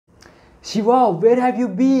Shiva, where have you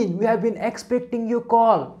been? We have been expecting your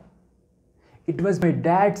call. It was my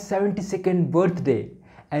dad's 72nd birthday,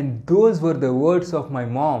 and those were the words of my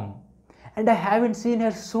mom. And I haven't seen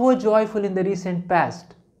her so joyful in the recent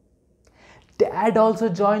past. Dad also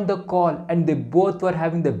joined the call, and they both were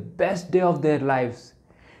having the best day of their lives,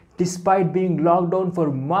 despite being locked down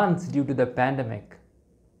for months due to the pandemic.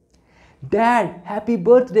 Dad, happy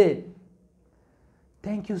birthday!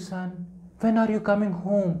 Thank you, son. When are you coming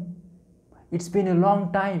home? It's been a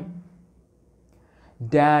long time.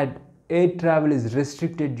 Dad, air travel is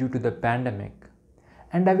restricted due to the pandemic,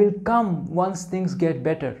 and I will come once things get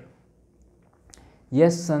better.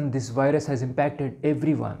 Yes, son, this virus has impacted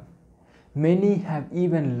everyone. Many have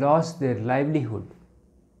even lost their livelihood.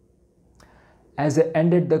 As I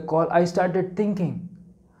ended the call, I started thinking,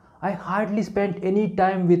 I hardly spent any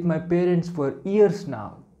time with my parents for years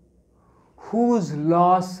now. Whose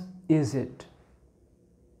loss is it?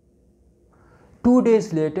 2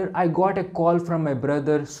 days later, I got a call from my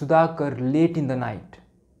brother Sudhakar late in the night.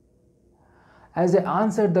 As I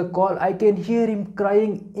answered the call, I can hear him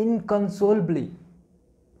crying inconsolably.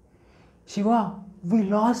 Shiva, we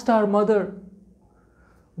lost our mother.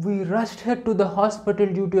 We rushed her to the hospital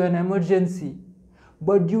due to an emergency,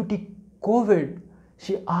 but due to COVID,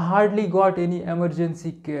 she hardly got any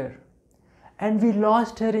emergency care. And we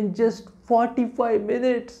lost her in just 45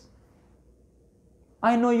 minutes.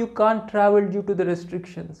 I know you can't travel due to the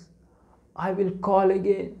restrictions. I will call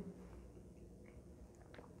again.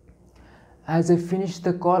 As I finished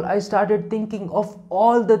the call, I started thinking of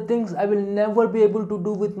all the things I will never be able to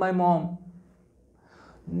do with my mom.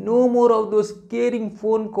 No more of those caring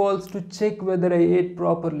phone calls to check whether I ate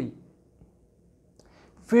properly.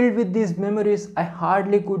 Filled with these memories, I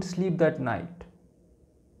hardly could sleep that night.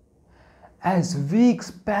 As weeks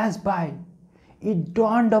passed by, it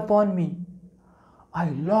dawned upon me, I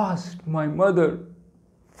lost my mother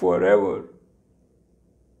forever.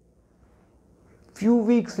 Few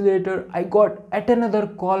weeks later, I got yet another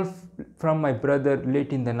call from my brother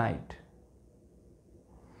late in the night.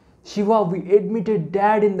 Shiva, we admitted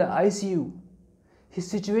Dad in the ICU. His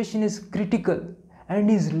situation is critical and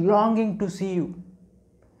he is longing to see you.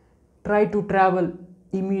 Try to travel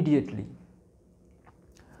immediately.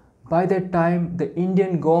 By that time, the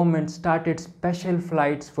Indian government started special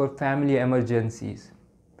flights for family emergencies,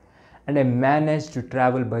 and I managed to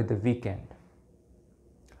travel by the weekend.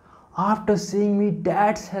 After seeing me,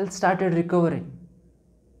 Dad's health started recovering.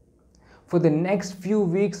 For the next few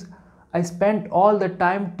weeks, I spent all the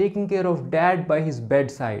time taking care of Dad by his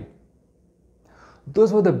bedside.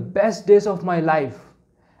 Those were the best days of my life.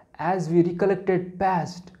 As we recollected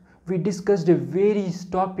past, we discussed various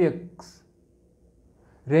topics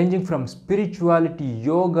ranging from spirituality,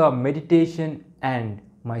 yoga, meditation, and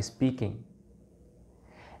my speaking.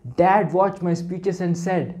 Dad watched my speeches and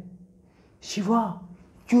said, Shiva,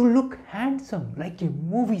 you look handsome like a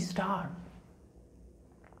movie star.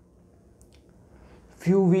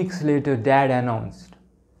 Few weeks later, Dad announced,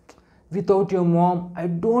 without your mom, I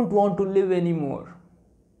don't want to live anymore.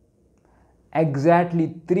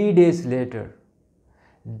 Exactly 3 days later,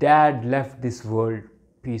 Dad left this world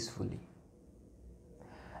peacefully.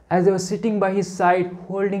 As I was sitting by his side,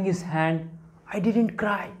 holding his hand, I didn't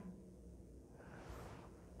cry.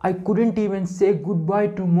 I couldn't even say goodbye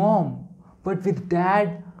to Mom, but with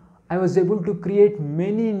Dad, I was able to create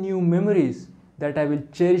many new memories that I will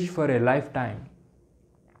cherish for a lifetime.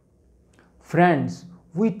 Friends,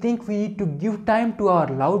 we think we need to give time to our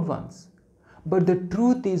loved ones, but the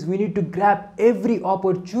truth is we need to grab every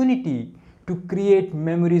opportunity to create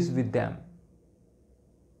memories with them.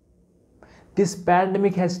 This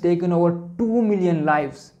pandemic has taken over 2 million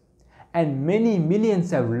lives and many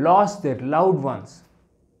millions have lost their loved ones.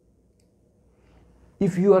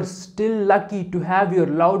 If you are still lucky to have your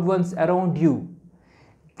loved ones around you,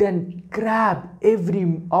 then grab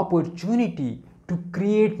every opportunity to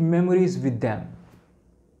create memories with them.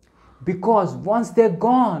 Because once they're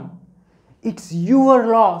gone, it's your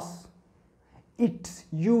loss. It's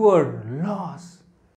your loss.